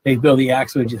they build the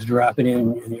axle and just drop it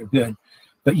in and you're good.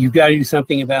 But you've got to do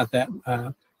something about that.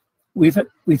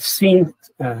 We've seen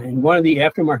in one of the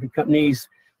aftermarket companies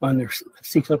on their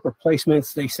C-clip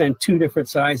replacements, they send 2 different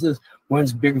sizes.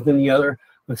 One's bigger than the other.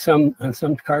 On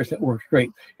some cars that works great.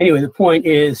 Anyway, the point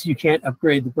is you can't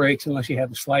upgrade the brakes unless you have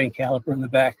the sliding caliper in the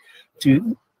back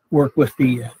to work with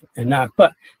the knock.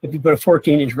 But if you put a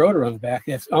 14-inch rotor on the back,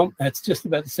 that's just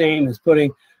about the same as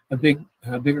putting a bigger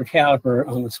caliper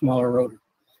on the smaller rotor.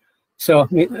 So I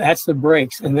mean, that's the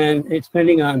brakes, and then it's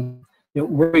depending on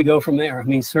where we go from there. I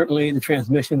mean, certainly the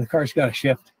transmission, the car's got to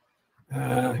shift.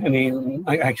 I mean,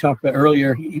 I talked about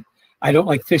earlier, I don't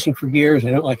like fishing for gears.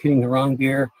 I don't like hitting the wrong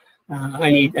gear. I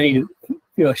need to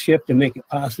feel a shift to make it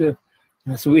positive.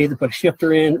 So we either put a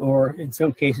shifter in, or in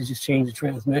some cases just change the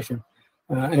transmission.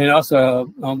 And then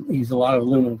also I'll use a lot of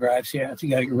aluminum drive shafts. You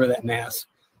got to get rid of that mass.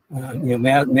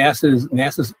 Mass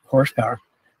is horsepower.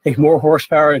 It takes more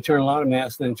horsepower to turn a lot of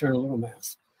mass than to turn a little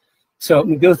mass. So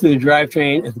we go through the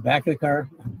drivetrain at the back of the car.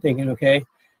 I'm thinking, okay,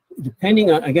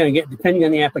 depending on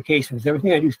the application, because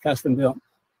everything I do is custom built.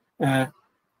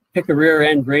 Pick a rear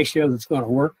end ratio that's going to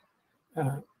work.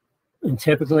 And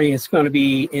typically it's going to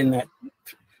be in that,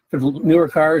 for the newer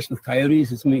cars with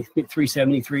Coyotes, it's going to be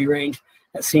 373 range.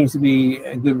 That seems to be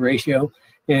a good ratio.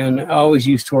 And I always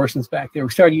use Torson's back there.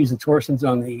 We started using Torson's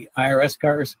on the IRS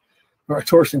cars, or a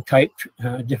Torson type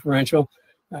differential.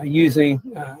 Using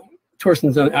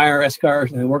Torson's on the IRS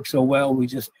cars, and it worked so well, we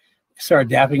just started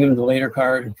adapting them to the later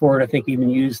cars. And Ford, I think, even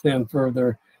used them for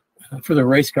their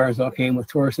race cars. All came with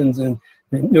Torson's, and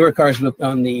the newer cars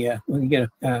on the when you get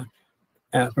a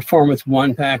Performance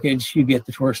 1 package, you get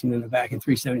the Torsen in the back in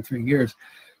 373 gears.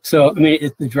 So I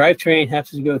mean, the drivetrain has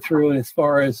to go through, and as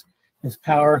far as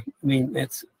power, I mean,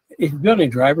 if you're building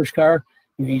a driver's car,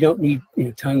 you don't need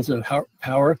tons of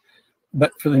power.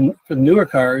 But for the newer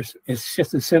cars, it's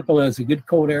just as simple as a good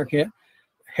cold air kit,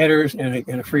 headers, and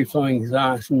a free flowing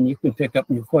exhaust, and you can pick up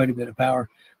quite a bit of power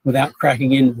without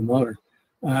cracking into the motor.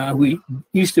 We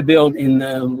used to build in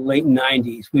the late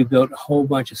 90s. We built a whole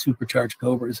bunch of supercharged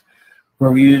Cobras,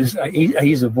 where we use I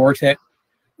use a Vortec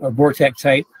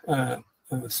type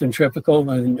centrifugal,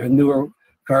 and newer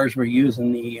cars were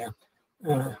using the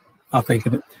I'll think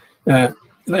of it.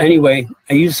 But anyway,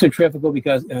 I use centrifugal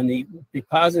because on the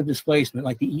positive displacement,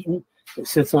 like the Eaton that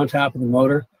sits on top of the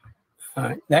motor,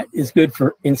 that is good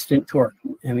for instant torque.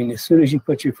 I mean, as soon as you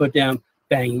put your foot down,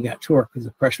 bang, you got torque because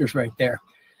the pressure's right there.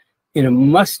 In a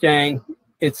Mustang,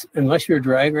 unless you're a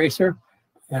drag racer,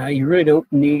 you really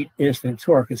don't need instant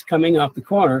torque. It's coming off the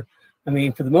corner. I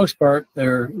mean, for the most part,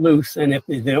 they're loose, and if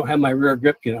they don't have my rear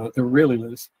grip kit on it, they're really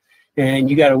loose. And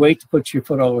you got to wait to put your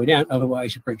foot all the way down,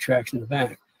 otherwise you break traction in the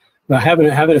back. But having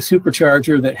a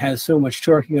supercharger that has so much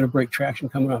torque, you're going to break traction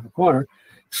coming off the corner,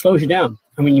 slows you down.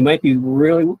 I mean, you might be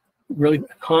really, really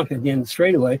honking at the end of the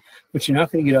straightaway, but you're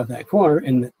not going to get off that corner.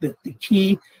 And the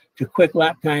key to quick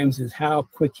lap times is how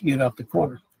quick you get off the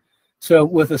corner. So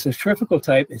with a centrifugal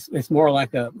type, it's more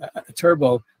like a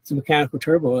turbo. It's a mechanical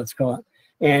turbo, let's call it.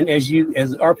 And as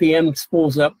RPM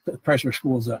spools up, the pressure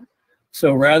spools up.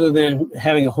 So rather than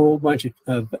having a whole bunch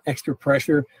of extra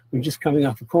pressure when just coming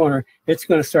off the corner, it's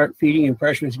going to start feeding in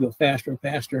pressure as you go faster and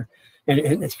faster. And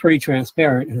it's pretty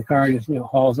transparent, and the car just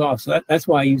hauls off. So that's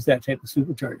why I use that type of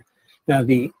supercharger. Now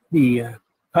the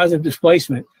positive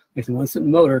displacement, like the one-sitting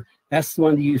motor, that's the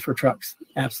one to use for trucks.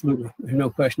 Absolutely, there's no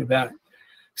question about it.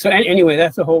 So anyway,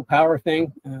 that's the whole power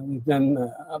thing. We've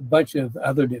done a bunch of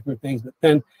other different things, but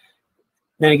then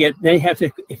you have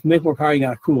to, if you make more power, you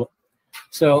got to cool it.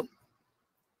 So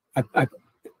we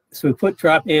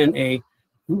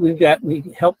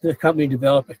we helped the company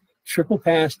develop a triple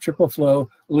pass, triple flow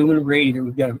aluminum radiator.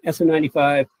 We've got an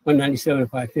SM95, 197,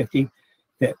 and 550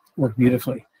 that work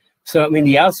beautifully. So I mean,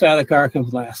 the outside of the car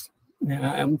comes last.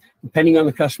 Depending on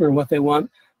the customer and what they want,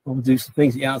 we'll do some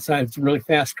things the outside. If it's a really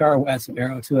fast car, we'll add some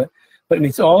aero to it. But I mean,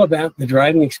 it's all about the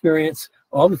driving experience,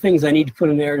 all the things I need to put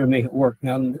in there to make it work.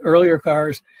 Now, in the earlier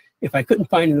cars, if I couldn't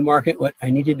find in the market what I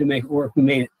needed to make it work, we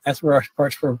made it. That's where our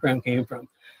parts program came from.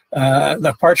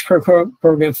 The parts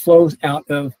program flows out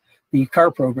of the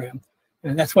car program.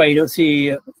 And that's why you don't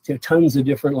see tons of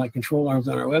different like control arms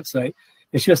on our website.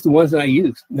 It's just the ones that I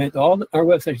use. Our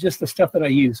website is just the stuff that I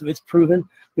use. So it's proven.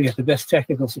 We got the best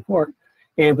technical support.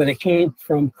 But it came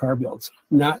from car builds,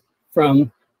 not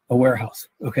from a warehouse.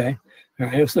 Okay.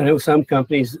 I know some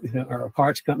companies are a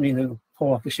parts company that will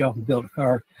pull off the shelf and build a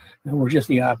car. And we're just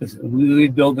the opposite. We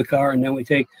build the car and then we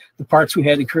take the parts we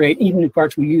had to create, even the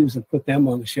parts we use, and put them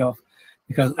on the shelf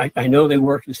because I know they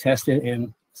work, it's tested,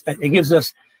 and it gives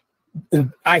us,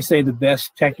 I say, the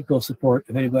best technical support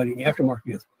of anybody in the aftermarket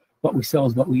because what we sell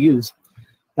is what we use.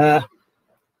 Do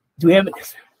we have it?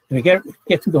 Did I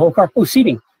get through the whole car? Oh,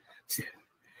 seating.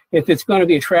 If it's going to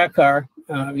be a track car,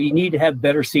 you need to have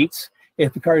better seats.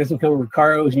 If the car doesn't come with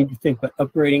caros, you need to think about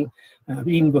upgrading.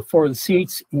 Even before the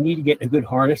seats, you need to get a good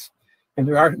harness. And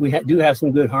we do have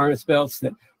some good harness belts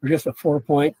that are just a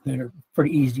 4-point that are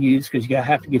pretty easy to use because you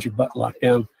have to get your butt locked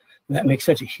down. And that makes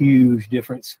such a huge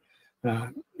difference.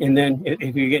 And then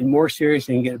if you're getting more serious,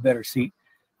 then you get a better seat.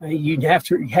 You have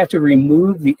to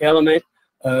remove the element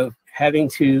of having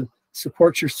to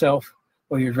support yourself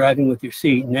while you're driving with your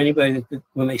seat. And anybody that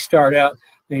when they start out,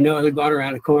 they know they're going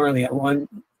around a corner, they got one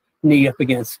knee up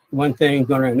against one thing,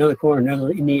 going around another corner,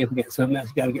 another knee up against something else.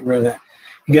 You got to get rid of that.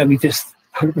 You got to be just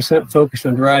 100% focused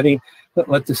on driving, but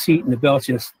let the seat and the belt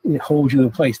just hold you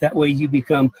in place. That way you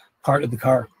become part of the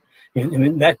car.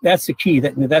 And that's the key.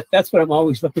 That's what I'm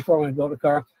always looking for when I build a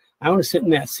car. I want to sit in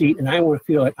that seat and I want to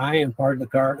feel like I am part of the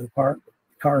car and the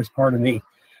car is part of me,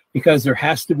 because there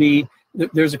has to be,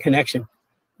 there's a connection.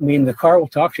 I mean, the car will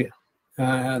talk to you.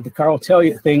 The car will tell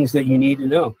you things that you need to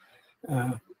know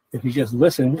if you just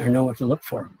listen or know what to look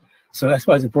for. So that's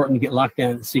why it's important to get locked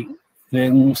down in the seat. And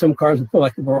then some cars will put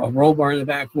like a roll bar in the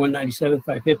back, 197,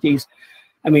 550s.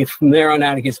 I mean, from there on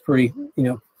out, it gets pretty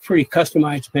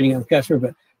customized depending on the customer,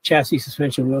 but chassis,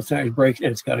 suspension, wheel tires, brakes, and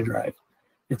it's got to drive.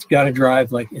 It's got to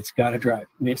drive like it's got to drive.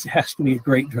 I mean, it has to be a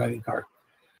great driving car.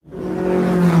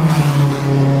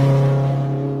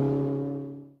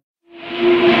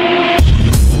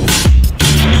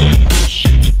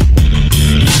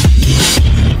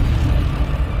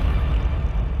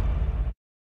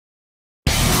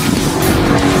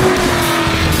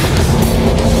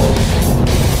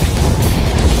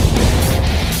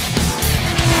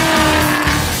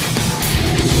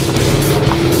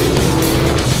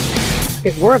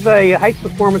 We're at the Heights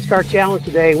Performance Car Challenge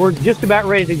today. We're just about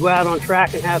ready to go out on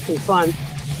track and have some fun.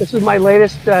 This is my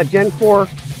latest Gen 4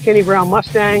 Kenny Brown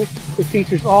Mustang. It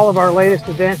features all of our latest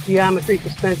advanced geometry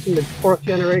suspension, the 4th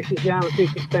generation geometry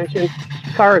suspension.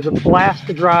 The car is a blast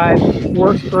to drive,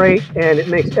 works great, and it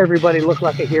makes everybody look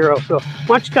like a hero. So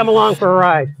why don't you come along for a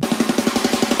ride?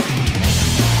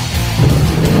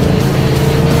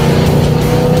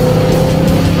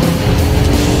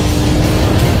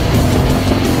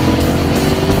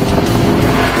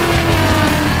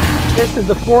 This is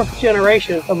the 4th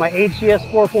generation of my AGS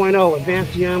 4.0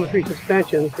 advanced geometry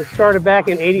suspension. It started back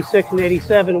in '86 and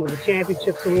 '87 with the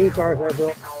championship saloon cars I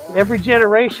built. Every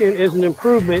generation is an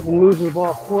improvement and moves the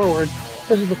ball forward.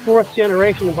 This is the 4th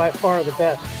generation and by far the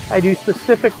best. I do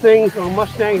specific things on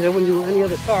Mustangs I wouldn't do on any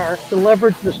other car to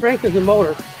leverage the strength of the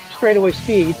motor, straightaway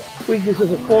speed,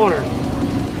 weaknesses of corner.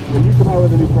 When you come out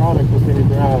with a new product with Kenny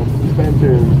Brown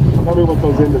suspension, tell me what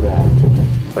goes into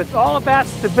that. But it's all about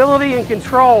stability and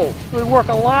control. We work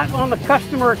a lot on the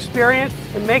customer experience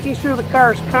and making sure the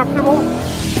car is comfortable.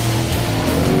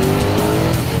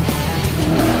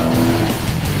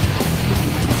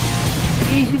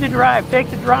 Easy to drive, take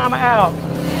the drama out.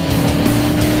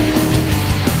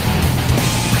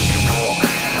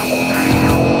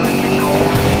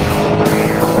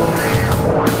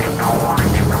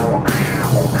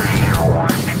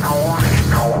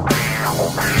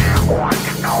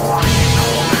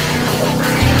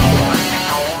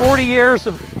 40 years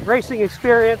of racing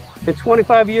experience and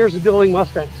 25 years of building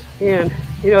Mustangs. And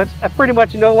I pretty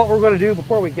much know what we're going to do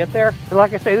before we get there. And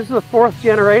like I say, this is the 4th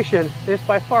generation. It's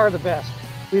by far the best.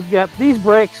 We've got these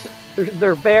brakes.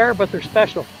 They're bare, but they're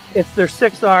special. It's their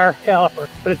 6R caliper,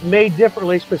 but it's made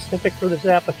differently, specific for this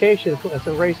application. It's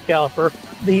a race caliper.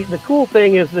 The cool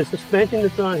thing is the suspension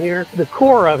that's on here, the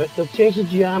core of it, they'll change the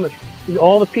geometry.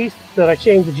 All the pieces that I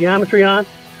changed the geometry on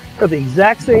are the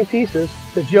exact same pieces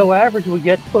that Joe Average would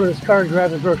get to put in his car to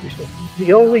drive to the grocery store.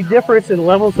 The only difference in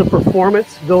levels of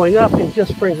performance going up is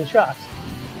just springs and shocks.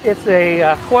 It's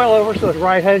a coilover, so it's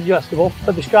ride height adjustable,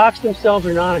 but the shocks themselves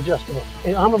are non-adjustable.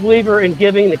 And I'm a believer in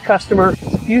giving the customer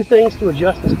as few things to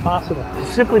adjust as possible,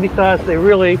 simply because they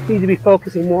really need to be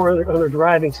focusing more on their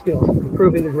driving skills,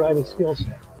 improving their driving skills.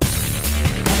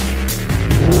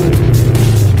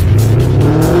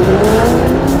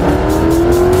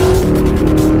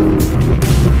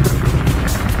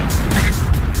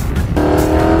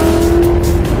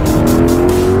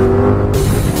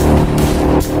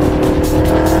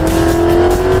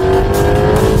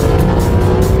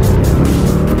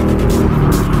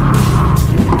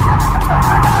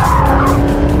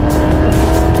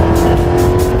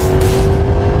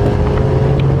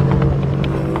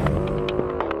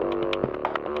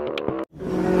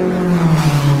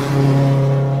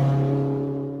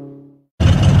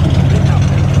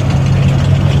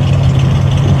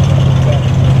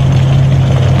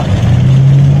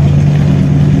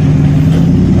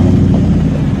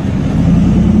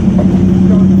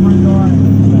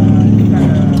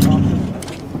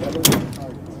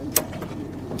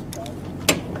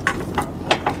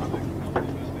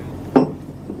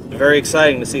 Very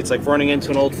exciting to see. It's like running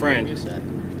into an old friend. It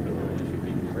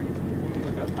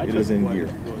is in gear.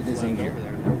 It is in gear.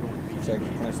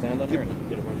 Can I stand up here?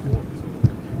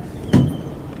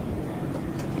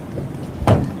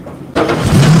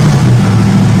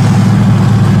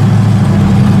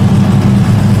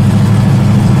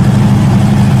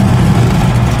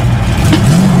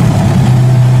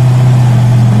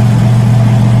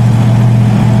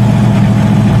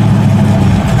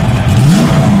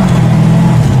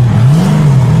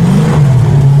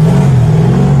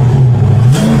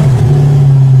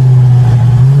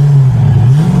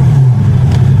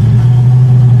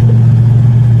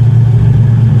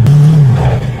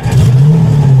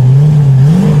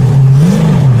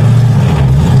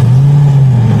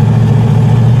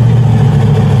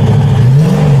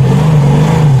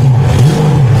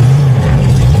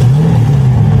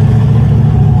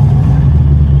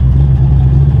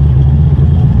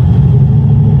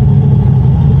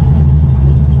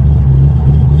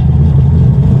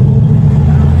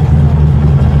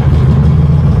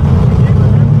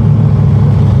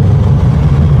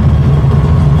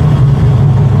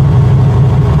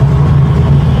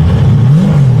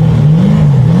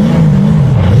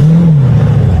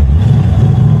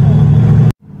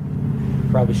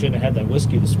 Probably shouldn't have had that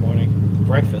whiskey this morning for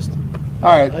breakfast.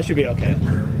 All right. That should be okay.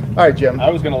 All right, Jim. I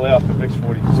was going to lay off the Mix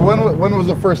 40. So when was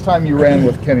the first time you ran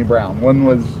with Kenny Brown?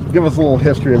 Give us a little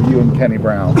history of you and Kenny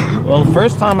Brown. Well, the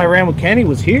first time I ran with Kenny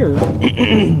was here.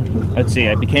 Let's see,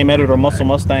 I became editor of Muscle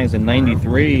Mustangs in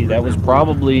 '93. That was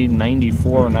probably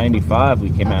 '94 or '95.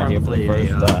 We came out here for the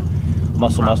first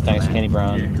Muscle Mustangs Kenny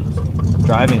Brown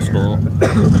driving school.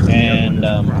 And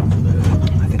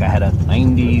I think I had a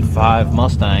 '95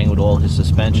 Mustang with all his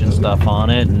suspension stuff on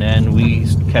it. And then we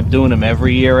kept doing them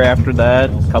every year after that,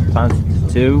 a couple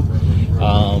times too.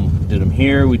 Did them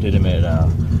here. We did them at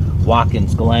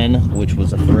Watkins Glen, which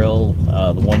was a thrill.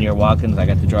 The 1 year Watkins, I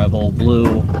got to drive Old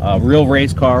Blue, real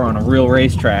race car on a real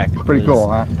racetrack. Pretty cool,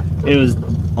 huh? It was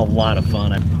a lot of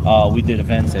fun. We did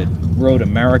events at Road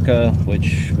America,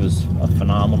 which was a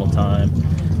phenomenal time.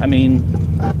 I mean,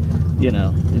 you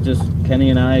know, it just, Kenny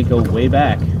and I go way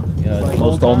back, you know, as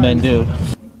most old men do.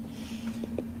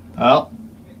 Well,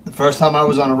 the first time I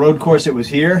was on a road course, it was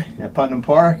here at Putnam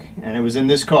Park, and it was in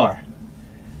this car.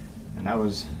 And that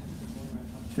was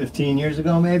 15 years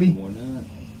ago, maybe? More than that.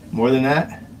 More than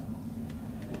that?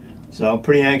 So I'm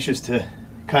pretty anxious to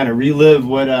kind of relive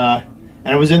what, and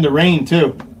it was in the rain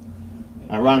too,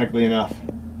 ironically enough.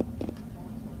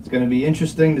 It's going to be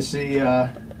interesting to see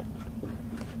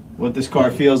what this car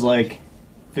feels like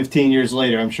 15 years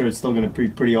later. I'm sure it's still going to be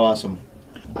pretty awesome.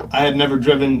 I had never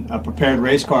driven a prepared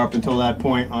race car up until that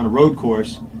point on a road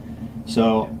course,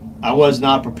 so I was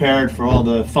not prepared for all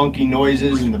the funky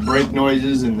noises and the brake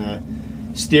noises and the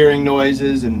steering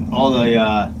noises and all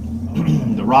the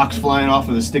the rocks flying off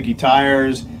of the sticky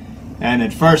tires. And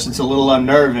at first it's a little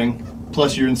unnerving,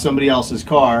 plus you're in somebody else's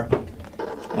car.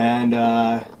 And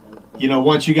you know,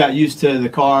 once you got used to the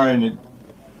car and it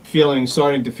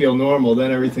starting to feel normal,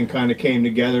 then everything kind of came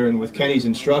together. And with Kenny's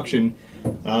instruction,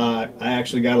 I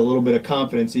actually got a little bit of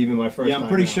confidence even my first time. Yeah, I'm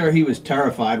pretty sure he was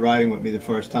terrified riding with me the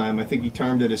first time. I think he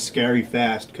termed it as scary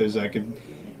fast because I could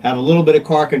have a little bit of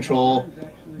car control,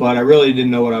 but I really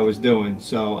didn't know what I was doing.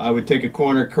 So I would take a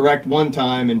corner correct one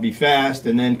time and be fast,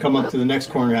 and then come up to the next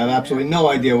corner, have absolutely no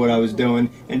idea what I was doing,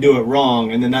 and do it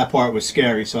wrong, and then that part was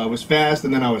scary. So I was fast,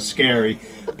 and then I was scary.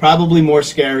 Probably more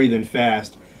scary than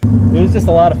fast. It was just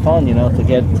a lot of fun, you know,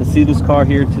 to see this car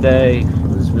here today. It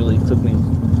was really took me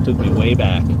way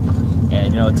back.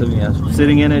 And you know, it took me,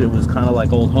 sitting in it, it was kind of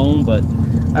like old home, but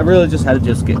I really just had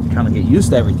to kind of get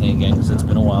used to everything again, because it's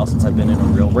been a while since I've been in a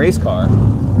real race car.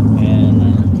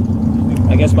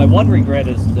 And I guess my one regret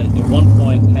is that at one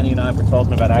point Kenny and I were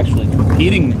talking about actually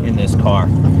competing in this car.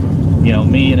 You know,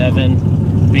 me and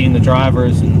Evan, being the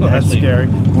drivers and actually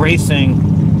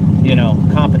racing, you know,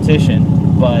 competition.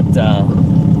 But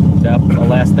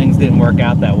alas, things didn't work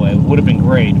out that way. It would have been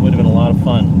great. It would have been a lot of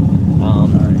fun.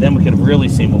 Then we could have really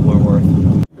seen what we're worth.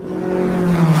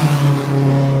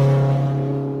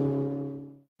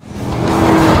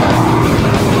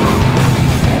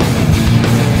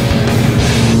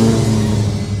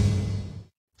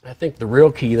 I think the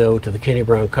real key, though, to the Kenny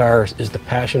Brown cars is the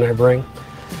passion I bring.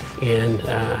 And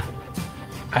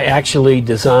I actually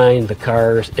design the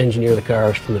cars, engineer the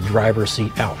cars from the driver's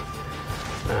seat out.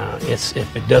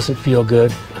 If it doesn't feel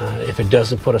good, if it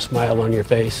doesn't put a smile on your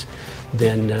face,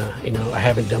 then you know, I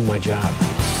haven't done my job.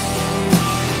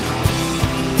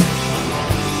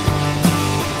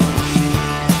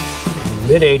 In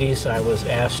the mid-'80s, I was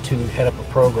asked to head up a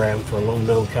program for a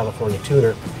low-known California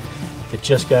tuner that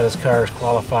just got his cars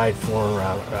qualified for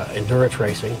endurance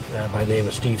racing by the name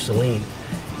of Steve Saleen.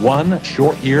 One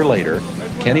short year later,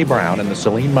 Kenny Brown and the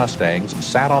Saleen Mustangs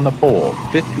sat on the pole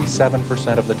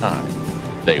 57% of the time.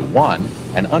 They won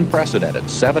an unprecedented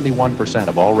 71%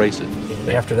 of all races. And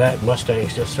after that,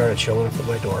 Mustangs just started showing up at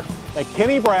my door. A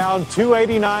Kenny Brown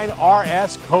 289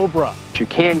 RS Cobra. You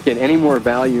can't get any more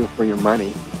value for your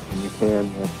money than you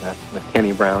can with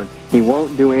Kenny Brown. He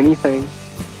won't do anything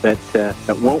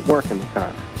that won't work in the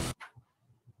car.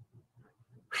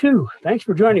 Phew, thanks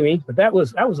for joining me, but that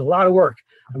was a lot of work.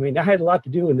 I mean, I had a lot to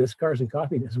do in this Cars and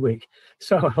Coffee this week.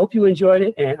 So I hope you enjoyed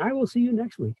it, and I will see you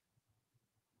next week.